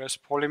framework, whereas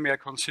Polymer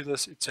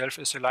considers itself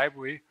as a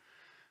library.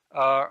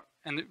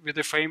 And with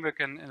a framework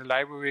and a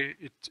library,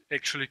 it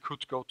actually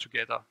could go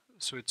together.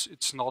 So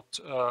it's not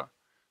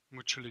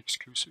mutually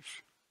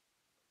exclusive.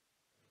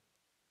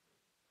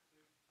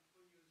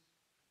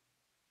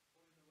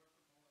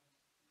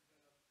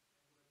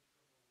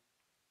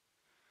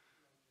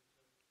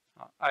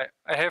 I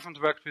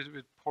haven't worked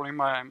with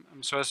Polymer.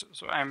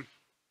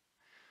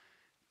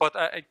 But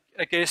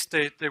I guess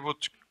they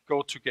would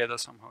go together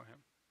somehow. Yeah.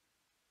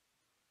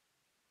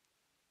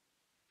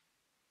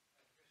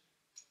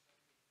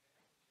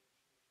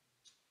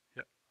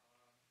 Yeah.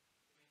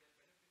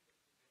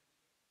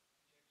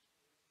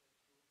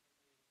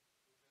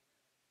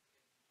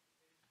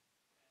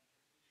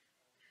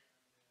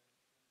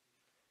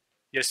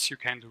 Yes, you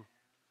can do.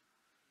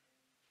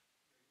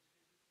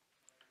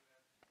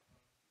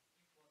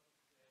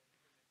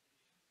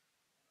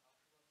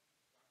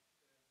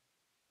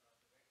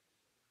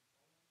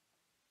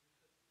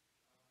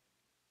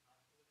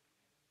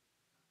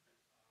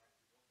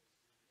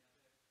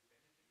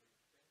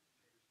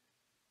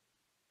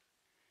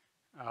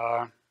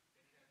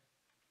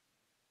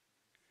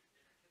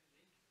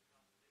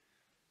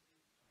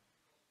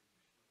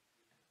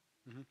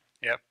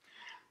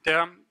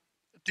 Yeah,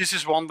 this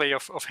is one way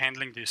of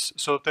handling this.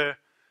 So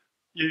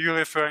you're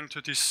referring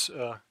to this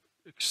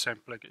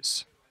example, I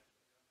guess.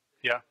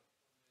 Yeah,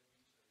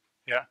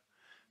 yeah.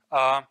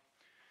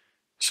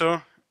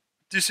 So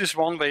this is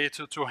one way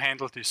to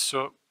handle this.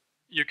 So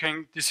you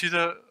can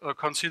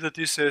consider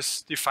this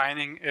as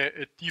defining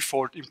a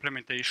default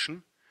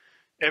implementation.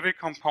 Every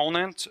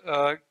component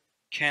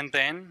can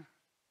then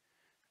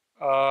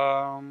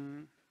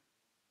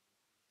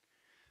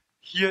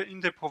here in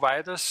the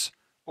providers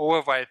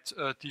override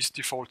these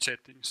default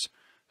settings.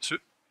 So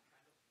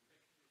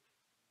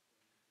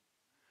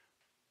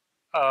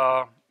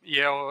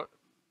yeah,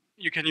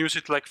 you can use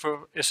it like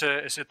as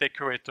a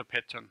decorator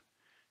pattern,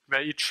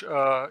 where each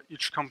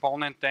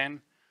component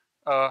then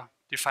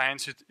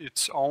defines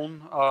its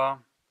own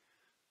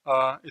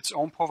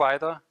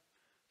provider.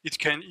 It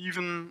can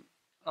even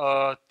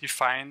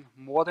define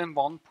more than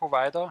one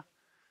provider,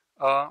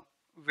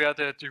 where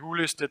the rule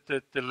is that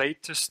the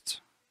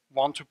latest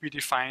one to be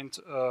defined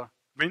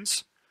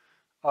wins.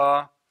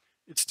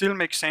 It still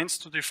makes sense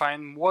to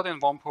define more than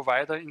one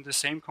provider in the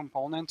same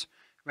component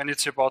when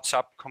it's about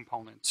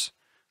sub-components.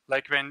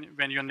 Like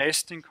when you're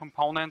nesting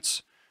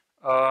components,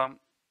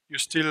 you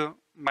still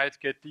might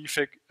get the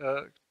effect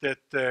that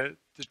the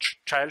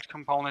child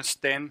components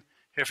then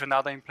have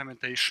another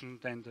implementation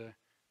than the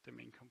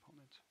main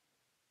component.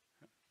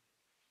 Yeah.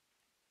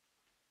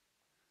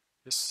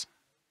 Yes.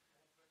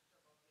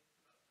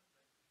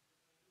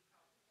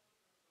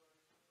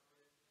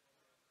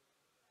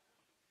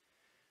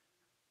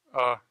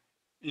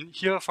 In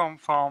here from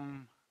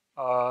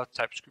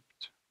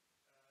TypeScript.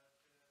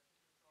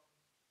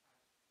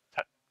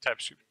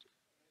 TypeScript.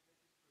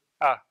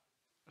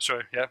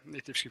 Sorry, yeah,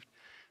 native script.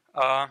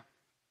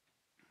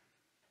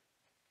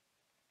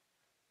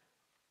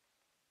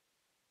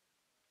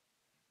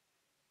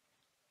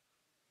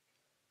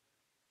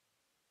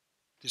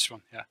 This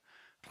one, yeah.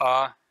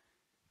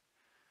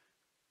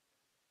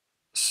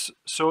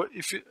 So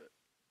if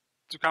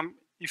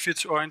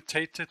it's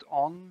orientated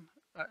on,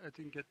 I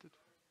didn't get it.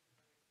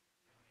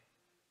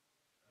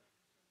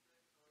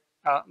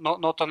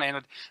 Not on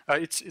Android.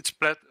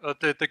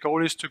 The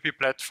goal is to be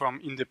platform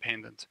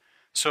independent.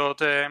 So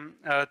the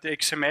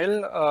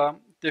XML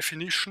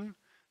definition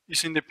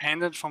is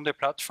independent from the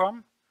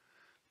platform,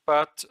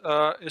 but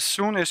as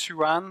soon as you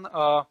run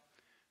a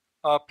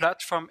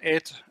platform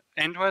add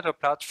Android or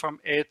platform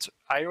add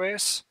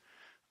iOS,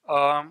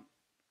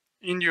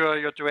 in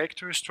your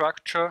directory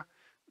structure,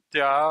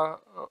 there are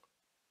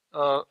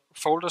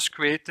folders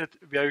created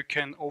where you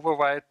can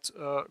overwrite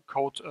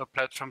code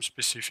platform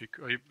specific,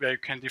 or where you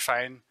can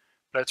define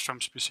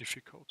platform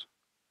specific code.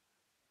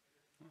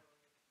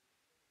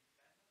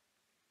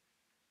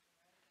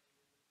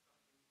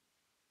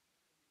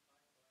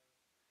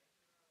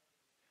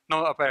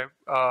 No,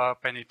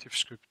 by native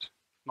script,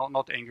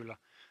 not Angular.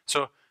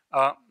 So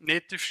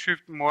native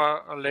script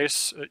more or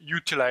less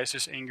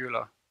utilizes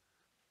Angular.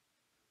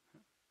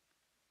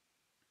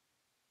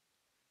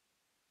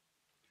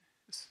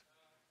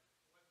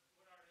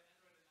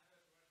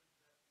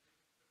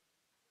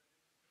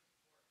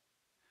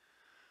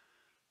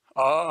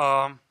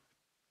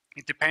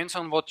 It depends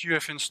on what you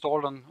have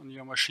installed on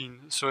your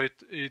machine. So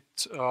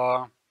it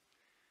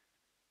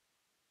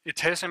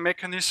has a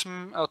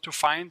mechanism to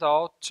find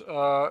out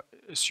a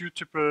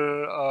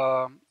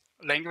suitable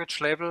language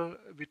level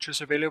which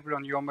is available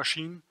on your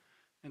machine,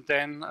 and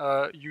then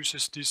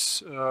uses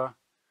this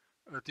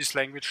this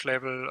language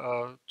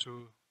level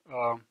to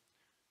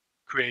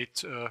create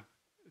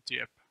the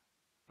app,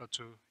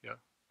 to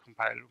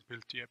compile and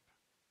build the app.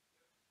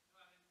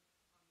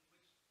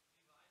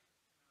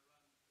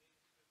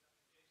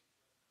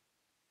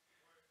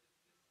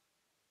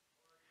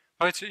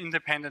 No, it's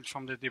independent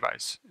from the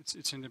device.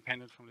 It's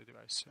independent from the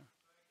device.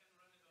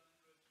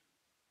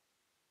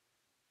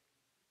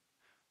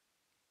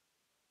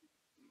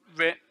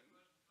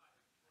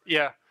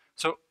 Yeah.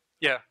 So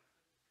yeah.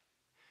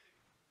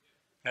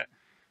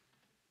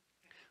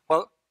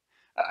 Well,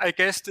 I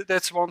guess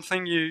that's one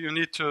thing you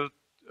need to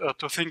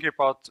think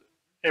about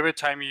every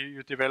time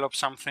you develop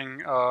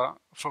something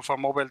for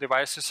mobile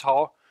devices.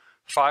 How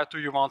far do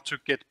you want to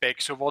get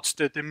back? So what's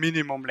the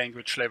minimum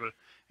language level?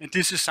 And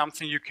this is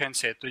something you can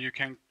set, or you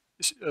can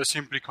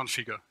simply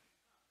configure.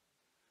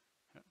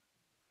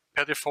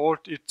 Per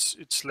default,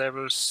 it's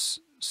level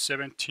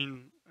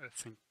 17, I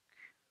think.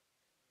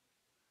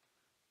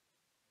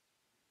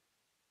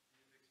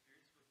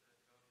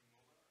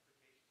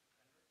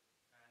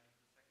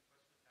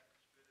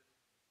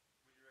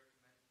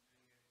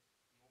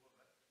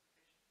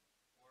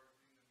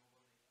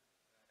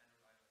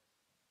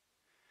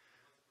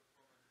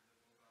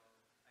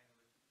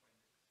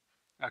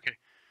 Okay.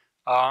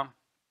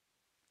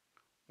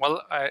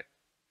 Well, I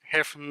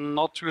have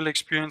not real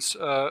experience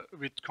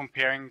with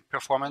comparing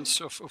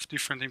performance of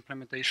different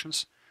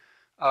implementations.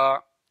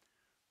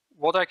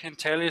 What I can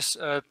tell is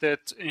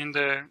that in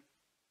the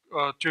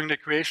during the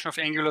creation of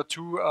Angular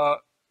 2,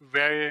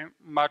 very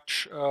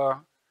much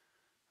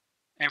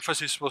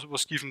emphasis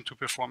was given to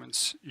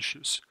performance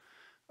issues.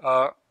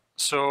 Like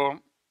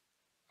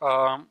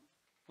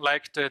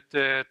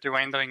the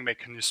rendering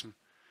mechanism.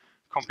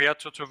 Compared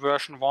to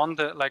version 1,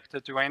 the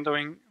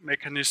rendering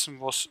mechanism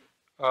was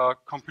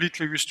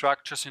completely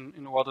restructured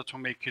in order to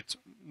make it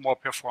more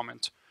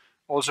performant.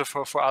 Also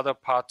for other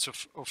parts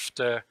of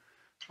the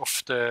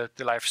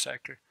life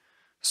cycle.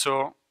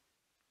 So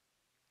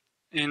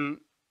in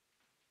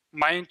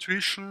my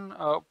intuition,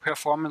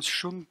 performance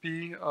shouldn't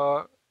be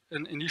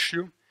an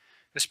issue,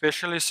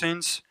 especially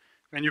since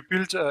when you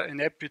build an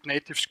app with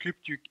native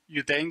script,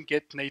 you then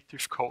get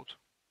native code.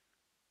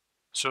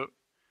 So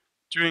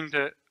during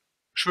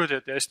sure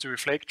that there's the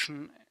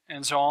reflection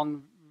and so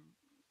on,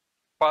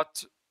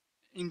 but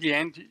in the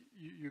end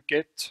you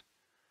get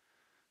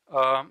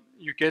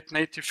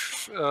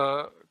native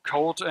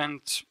code,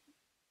 and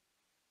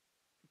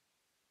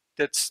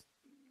that's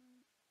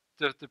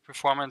the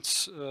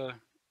performance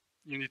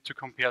you need to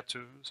compare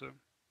to. So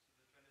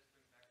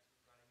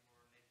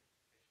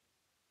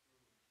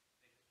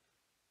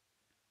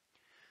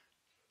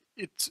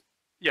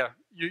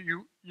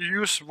you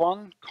use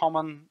one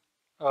common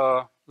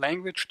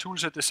language,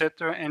 tools,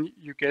 etc., and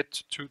you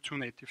get two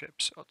native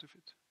apps out of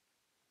it.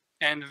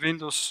 And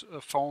Windows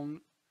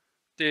Phone,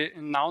 they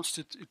announced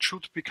it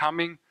should be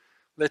coming.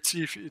 Let's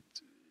see if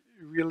it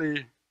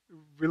really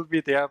will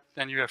be there.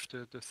 Then you have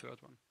the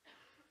third one.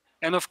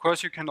 And of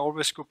course, you can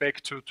always go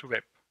back to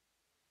web.